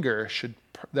one finger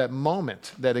that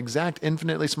moment, that exact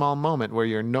infinitely small moment where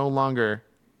you're no longer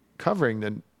covering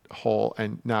the hole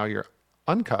and now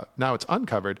it's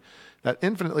uncovered, that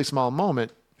infinitely small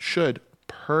moment should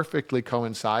perfectly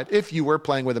coincide. If you were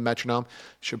playing with a metronome,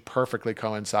 it should perfectly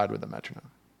coincide with the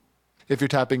metronome. If you're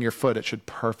tapping your foot, it should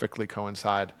perfectly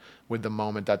coincide with the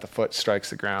moment that the foot strikes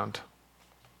the ground.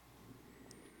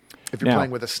 If you're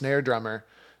playing with a snare drummer,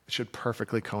 it should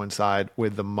perfectly coincide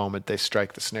with the moment they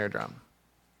strike the snare drum.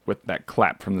 With that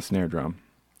clap from the snare drum.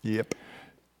 Yep.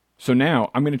 So now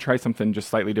I'm going to try something just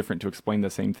slightly different to explain the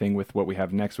same thing with what we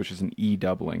have next, which is an E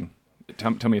doubling.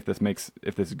 Tell me if this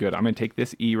is good. I'm going to take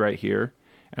this E right here,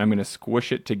 and I'm going to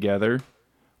squish it together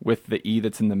with the E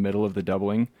that's in the middle of the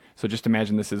doubling. So just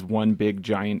imagine this is one big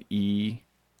giant E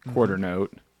quarter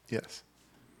note. Yes.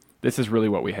 This is really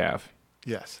what we have.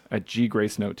 Yes. A G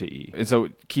grace note to E. And so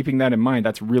keeping that in mind,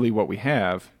 that's really what we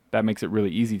have. That makes it really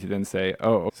easy to then say,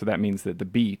 oh, so that means that the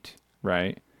beat,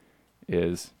 right,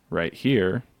 is right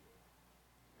here,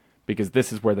 because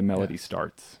this is where the melody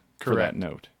starts for that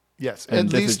note. Yes, and at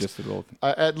this least, is just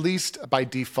at least by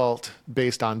default,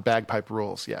 based on bagpipe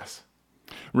rules, yes.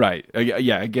 Right.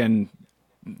 Yeah, again,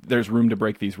 there's room to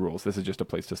break these rules. This is just a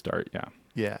place to start, yeah.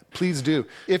 Yeah, please do.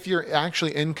 If you're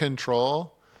actually in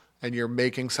control and you're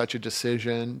making such a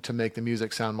decision to make the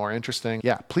music sound more interesting,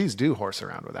 yeah, please do horse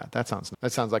around with that. That sounds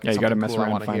like you got to mess cool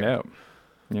around and find out.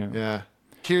 Yeah.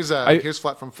 Here's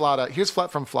flat from Flauta. Here's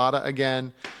flat from Flauta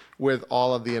again with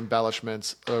all of the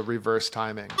embellishments, reverse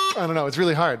timing. I don't know. It's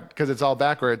really hard because it's all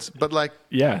backwards. But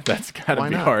yeah, that's got to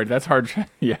be hard. That's hard.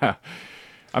 Yeah.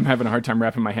 I'm having a hard time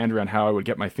wrapping my hand around how I would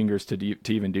get my fingers to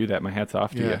even do that. My hat's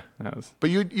off to you.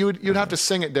 But you'd have to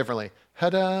sing it differently.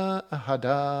 Hada,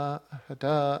 hada,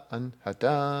 hada, un,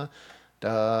 hada,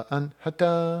 da, un,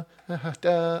 hada,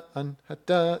 hada, un,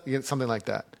 hada. You get something like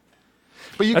that.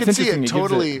 But you can see it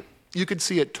totally. You can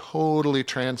see it totally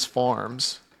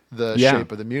transforms the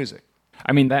shape of the music.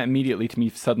 I mean, that immediately to me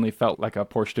suddenly felt like a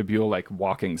Porsche de Buell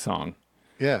walking song.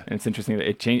 Yeah, and it's interesting that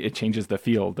it changes the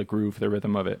feel, the groove, the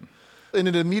rhythm of it, and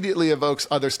it immediately evokes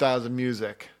other styles of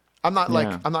music. I'm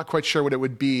not quite sure what it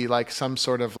would be, like some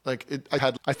sort of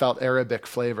I felt Arabic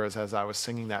flavors as I was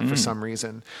singing that for some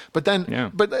reason. But then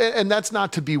and that's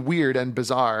not to be weird and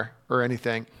bizarre or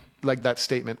anything. Like that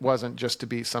statement wasn't just to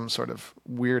be some sort of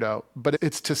weirdo, but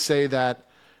it's to say that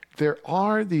there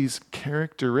are these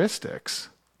characteristics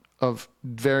of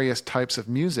various types of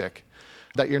music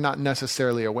that you're not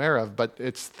necessarily aware of, but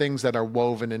it's things that are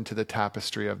woven into the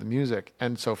tapestry of the music.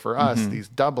 And so for us, these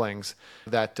doublings,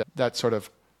 that sort of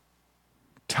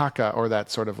taka, or that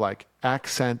sort of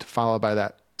accent followed by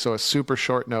that. So a super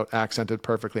short note accented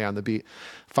perfectly on the beat,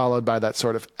 followed by that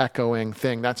sort of echoing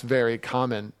thing. That's very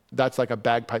common. That's like a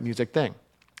bagpipe music thing.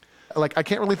 I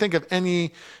can't really think of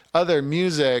any other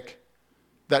music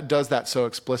that does that so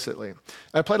explicitly.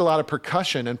 I played a lot of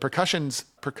percussion, and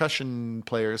percussion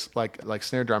players like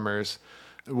snare drummers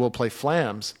will play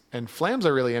flams, and flams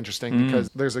are really interesting because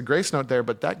there's a grace note there,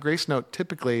 but that grace note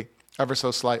typically ever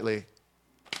so slightly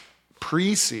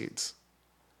precedes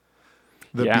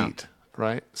the beat,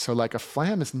 right? So a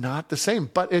flam is not the same,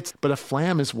 but a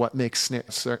flam is what makes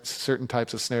certain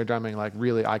types of snare drumming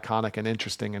really iconic and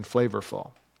interesting and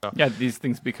flavorful. Yeah, these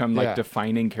things become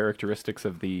defining characteristics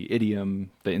of the idiom,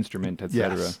 the instrument,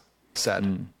 etc. Yes.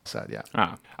 Said,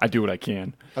 yeah. I do what I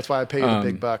can. That's why I pay you the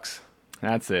big bucks.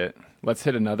 That's it. Let's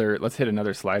hit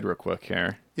another slide real quick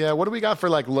here. Yeah, what do we got for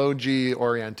low G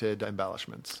oriented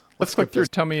embellishments? Let's click through.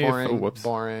 Tell me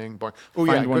boring. Oh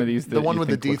yeah, one of these. The one with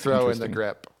the D throw and the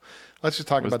grip. Let's just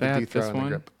talk about the D throw and the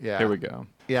grip. Yeah. There we go.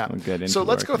 Yeah. So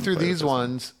let's go through these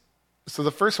ones. So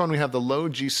the first one, we have the low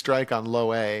G strike on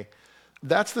low A.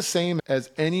 That's the same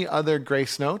as any other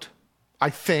grace note,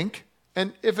 I think.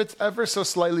 And if it's ever so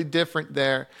slightly different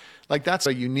there, that's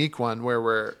a unique one where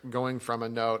we're going from a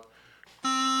note.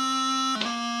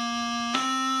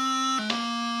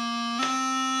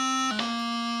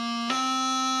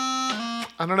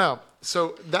 I don't know.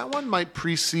 So that one might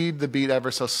precede the beat ever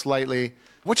so slightly,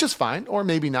 which is fine, or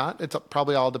maybe not. It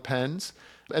probably all depends.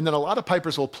 And then a lot of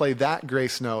pipers will play that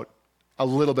grace note a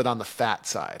little bit on the fat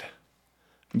side.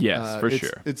 Yes, for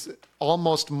sure. It's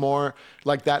almost more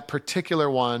like that particular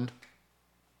one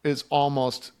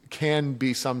can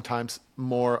be sometimes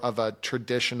more of a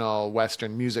traditional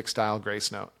Western music style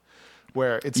grace note,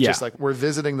 where it's just we're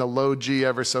visiting the low G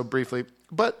ever so briefly,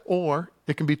 or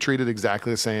it can be treated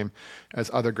exactly the same as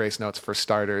other grace notes for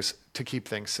starters to keep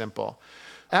things simple.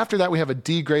 After that, we have a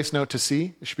D grace note to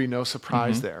C. There should be no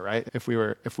surprise there, right? If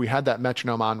we had that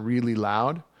metronome on really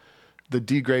loud, the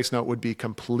D grace note would be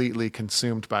completely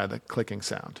consumed by the clicking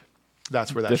sound.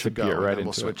 That's where that should go. Right, and then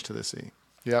we'll switch to the C.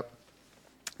 Yep.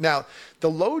 Now, the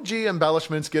low G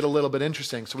embellishments get a little bit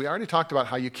interesting. So we already talked about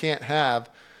how you can't have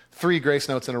 3 grace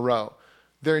notes in a row.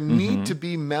 There need to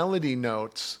be melody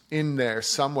notes in there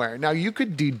somewhere. Now, you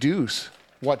could deduce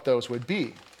what those would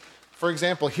be. For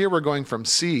example, here we're going from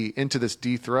C into this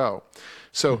D throw.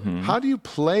 So how do you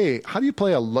play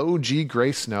a low G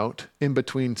grace note in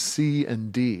between C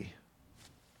and D?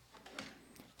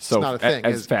 So it's not a thing.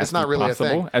 As fast it's not as really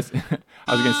possible. a thing.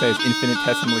 I was going to say as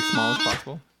infinitesimally small as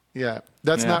possible. Yeah,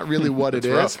 that's not really what it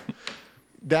is. Rough.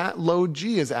 That low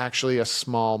G is actually a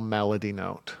small melody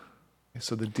note.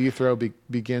 So the D throw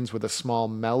begins with a small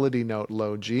melody note,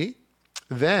 low G.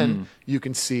 Then you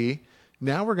can see,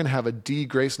 now we're going to have a D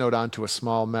grace note onto a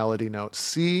small melody note,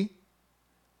 C,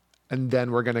 and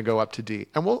then we're going to go up to D.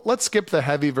 And let's skip the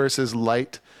heavy versus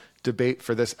light debate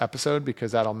for this episode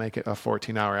because that'll make it a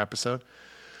 14-hour episode.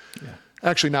 Yeah.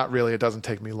 Actually, not really. It doesn't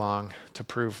take me long to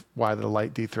prove why the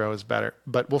light D throw is better,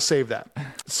 but we'll save that.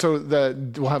 So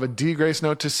we'll have a D grace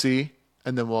note to C,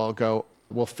 and then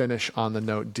we'll finish on the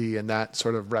note D, and that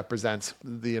sort of represents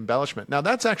the embellishment. Now,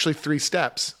 that's actually 3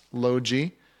 steps: low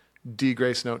G, D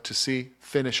grace note to C,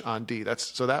 finish on D.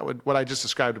 What I just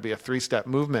described would be a 3-step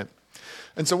movement.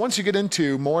 And so once you get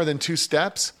into more than 2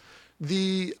 steps,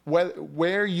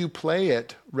 where you play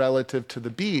it relative to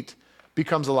the beat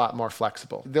becomes a lot more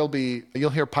flexible. You'll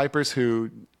hear pipers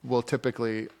who will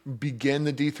typically begin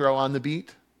the D throw on the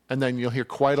beat, and then you'll hear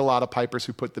quite a lot of pipers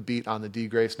who put the beat on the D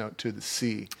grace note to the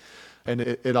C. And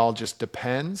it all just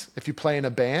depends. If you play in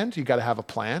a band, you got to have a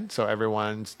plan, so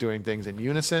everyone's doing things in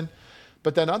unison.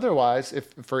 But then otherwise,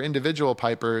 for individual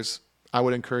pipers, I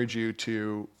would encourage you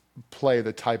to play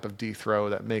the type of D throw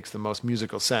that makes the most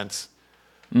musical sense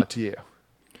to you.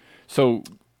 So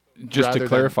just to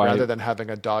clarify, rather than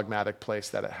having a dogmatic place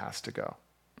that it has to go.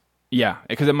 Yeah,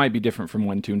 because it might be different from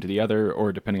one tune to the other,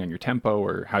 or depending on your tempo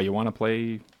or how you want to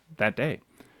play that day.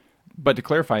 But to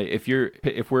clarify, if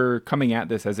we're coming at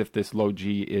this as if this low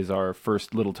G is our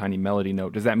first little tiny melody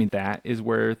note, does that mean that is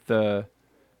where the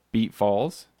beat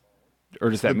falls? Or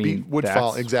does that mean the beat would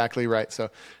fall? Exactly right. So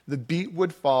the beat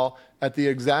would fall at the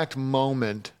exact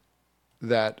moment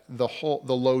that the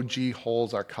low G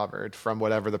holes are covered from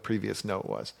whatever the previous note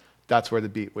was. That's where the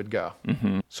beat would go.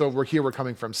 So we're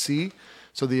coming from C.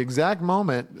 So the exact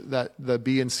moment that the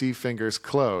B and C fingers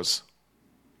close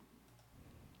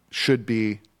should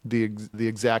be the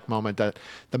exact moment that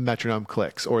the metronome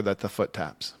clicks or that the foot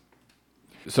taps.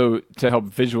 So to help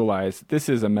visualize, this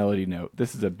is a melody note.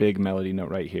 This is a big melody note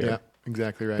right here. Yeah,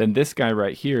 exactly right. Then this guy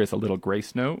right here is a little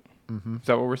grace note. Is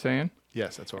that what we're saying?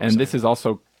 Yes, that's what we're saying. And this is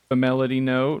also a melody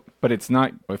note, but it's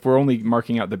not, if we're only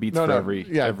marking out the beats for every...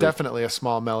 Yeah, definitely a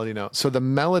small melody note. So the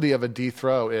melody of a D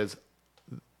throw is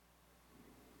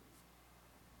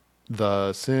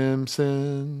The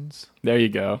Simpsons. There you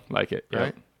go. Like it. Yep.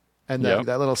 Right? And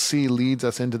that little C leads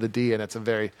us into the D, and it's a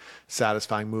very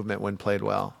satisfying movement when played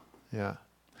well. Yeah.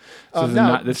 So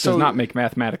this does not make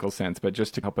mathematical sense, but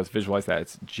just to help us visualize that,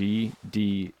 it's G,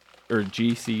 D, or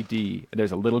G, C, D.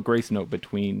 There's a little grace note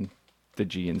between the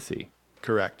G and C.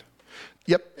 Correct.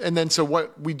 Yep. And then so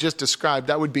what we just described,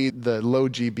 that would be the low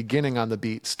G beginning on the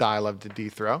beat style of the D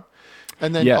throw.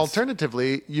 And then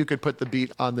alternatively, you could put the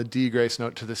beat on the D grace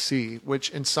note to the C, which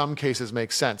in some cases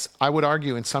makes sense. I would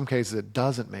argue in some cases it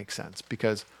doesn't make sense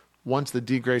because once the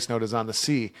D grace note is on the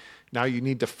C, now you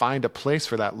need to find a place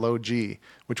for that low G,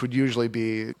 which would usually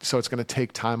be, so it's going to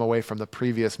take time away from the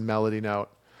previous melody note.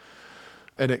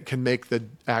 And it can make the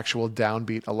actual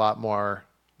downbeat a lot more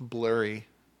blurry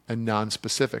and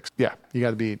non-specific. Yeah, you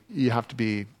have to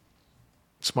be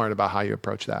smart about how you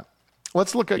approach that.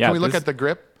 Let's look at, can we look at the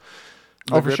grip?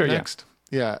 The grip for sure, next.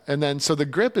 Yeah. And then, so the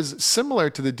grip is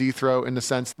similar to the D throw in the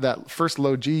sense that first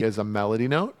low G is a melody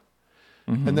note.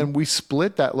 And then we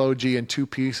split that low G in 2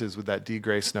 pieces with that D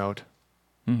grace note,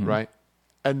 right?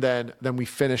 And then we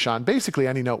finish on basically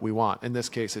any note we want. In this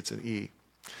case, it's an E,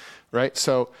 right?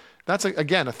 So that's,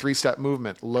 again, a 3-step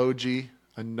movement. Low G,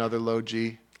 another low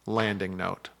G, landing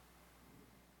note,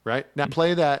 right? Now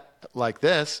play that like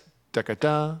this,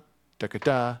 da-ka-da,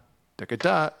 da-ka-da,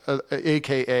 da-ka-da,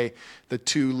 a.k.a. the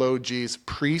 2 low Gs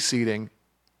preceding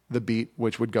the beat,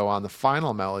 which would go on the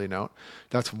final melody note.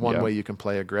 That's one way you can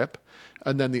play a grip.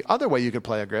 And then the other way you could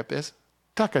play a grip is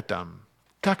takatum,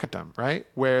 right?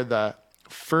 Where the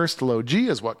first low G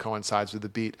is what coincides with the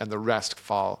beat and the rest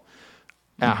fall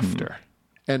after.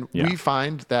 And we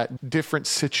find that different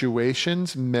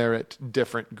situations merit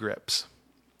different grips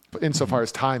insofar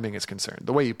as timing is concerned.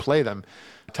 The way you play them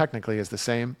technically is the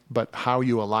same, but how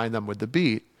you align them with the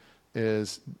beat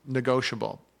is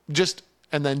negotiable.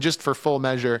 And then just for full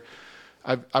measure,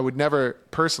 I would never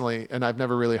personally, and I've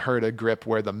never really heard a grip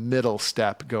where the middle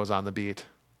step goes on the beat.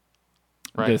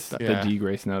 Right? The D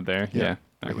grace note there. Yeah.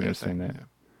 I can understand that. Yeah.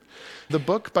 The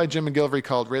book by Jim McGilvery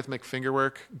called Rhythmic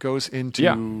Fingerwork goes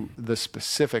into the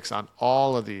specifics on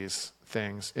all of these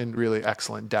things in really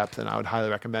excellent depth, and I would highly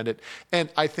recommend it. And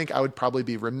I think I would probably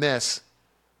be remiss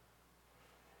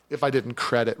if I didn't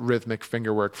credit rhythmic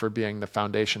fingerwork for being the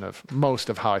foundation of most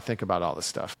of how I think about all this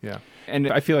stuff. Yeah.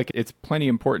 And I feel like it's plenty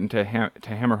important to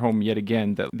hammer home yet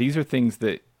again that these are things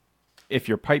that if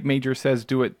your pipe major says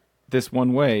do it this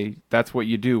one way, that's what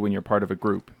you do when you're part of a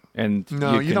group. And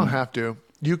no, you don't have to.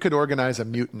 You could organize a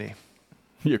mutiny.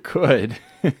 You could.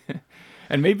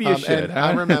 And maybe you should. And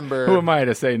I remember... Who am I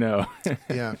to say no?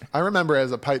 Yeah. I remember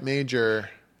as a pipe major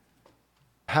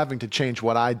having to change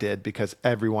what I did because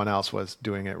everyone else was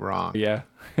doing it wrong. Yeah,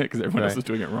 because everyone else is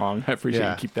doing it wrong. I appreciate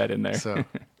you keep that in there. So,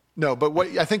 no, but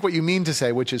I think what you mean to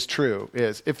say, which is true,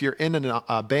 is if you're in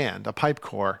a band, a pipe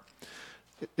corps,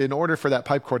 in order for that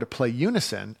pipe corps to play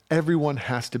unison, everyone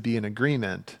has to be in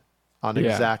agreement on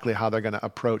exactly how they're going to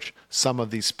approach some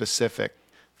of these specific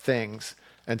things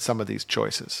and some of these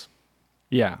choices.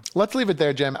 Yeah. Let's leave it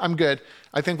there, Jim. I'm good.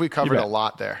 I think we covered a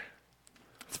lot there.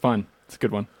 It's fun. It's a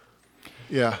good one.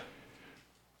 Yeah.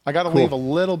 I got to leave a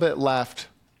little bit left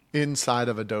inside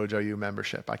of a Dojo U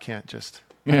membership. I can't just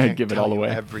give it all away.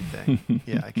 Everything.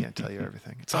 Yeah, I can't tell you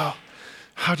everything. It's,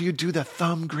 how do you do the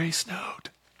thumb grace note?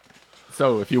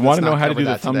 So if you want to know how to do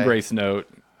the thumb today. Grace note,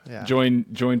 join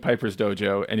Piper's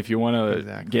Dojo. And if you want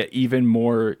to get even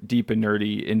more deep and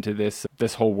nerdy into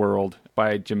this whole world,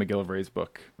 buy Jim McGillivray's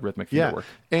book, Rhythmic Fingerwork.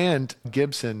 And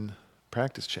Gibson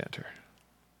Practice Chanter.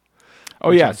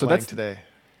 Oh yeah, so that's today.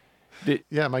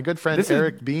 My good friend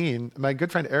Eric Bean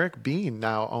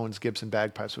now owns Gibson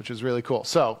bagpipes, which is really cool.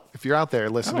 So if you're out there,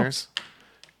 listeners,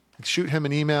 shoot him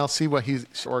an email,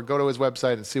 or go to his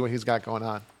website and see what he's got going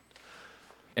on.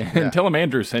 And tell him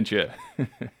Andrew sent you.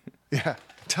 Yeah,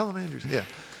 tell him Andrew. Yeah.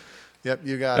 Yep,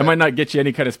 you got it. That might not get you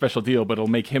any kind of special deal, but it'll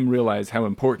make him realize how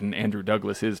important Andrew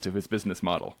Douglas is to his business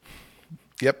model.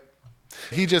 Yep.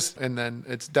 And then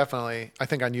it's definitely, I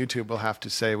think on YouTube we'll have to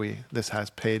say this has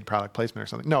paid product placement or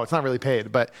something. No, it's not really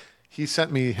paid, but he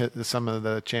sent me some of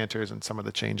the chanters and some of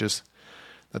the changes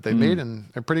that they made, and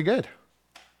they're pretty good.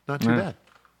 Not too bad.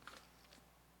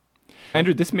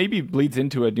 Andrew, this maybe bleeds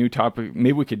into a new topic.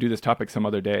 Maybe we could do this topic some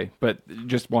other day, but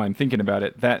just while I'm thinking about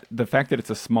it, that the fact that it's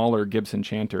a smaller Gibson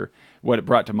chanter, what it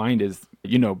brought to mind is,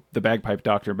 the bagpipe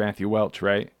doctor, Matthew Welch,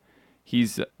 right?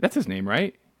 That's his name,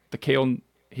 right?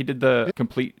 He did the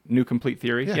complete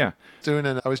theory. Yeah.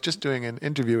 I was just doing an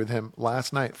interview with him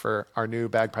last night for our new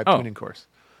bagpipe tuning course.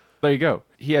 There you go.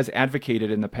 He has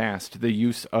advocated in the past the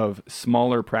use of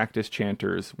smaller practice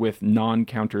chanters with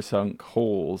non-countersunk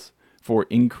holes for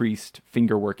increased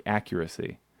fingerwork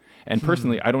accuracy. And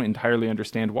personally, I don't entirely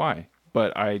understand why,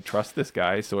 but I trust this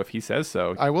guy, so if he says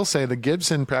so. I will say the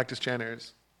Gibson practice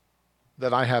chanters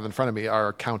that I have in front of me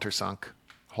are countersunk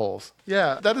holes.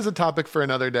 Yeah, that is a topic for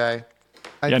another day.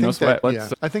 No sweat.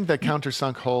 I think that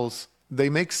countersunk holes, they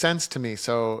make sense to me.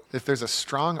 So if there's a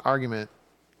strong argument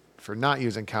for not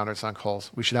using countersunk holes,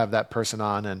 we should have that person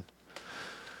on.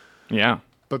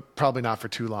 But probably not for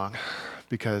too long,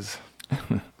 because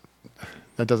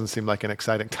that doesn't seem like an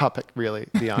exciting topic really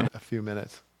beyond a few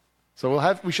minutes.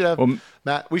 So we should have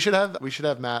Matt. We should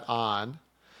have Matt on.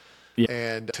 Yeah.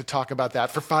 And to talk about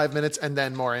that for 5 minutes, and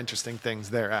then more interesting things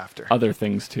thereafter. Other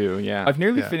things too, yeah. I've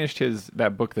nearly finished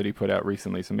that book that he put out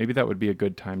recently, so maybe that would be a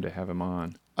good time to have him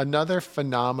on. Another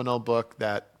phenomenal book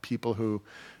that people who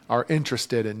are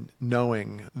interested in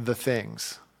knowing the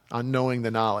things, on knowing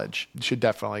the knowledge, should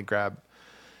definitely grab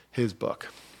his book,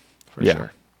 for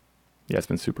sure. Yeah, it's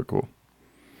been super cool.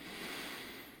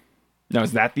 Now,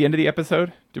 is that the end of the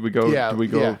episode? Did we go? Yeah.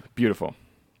 Beautiful.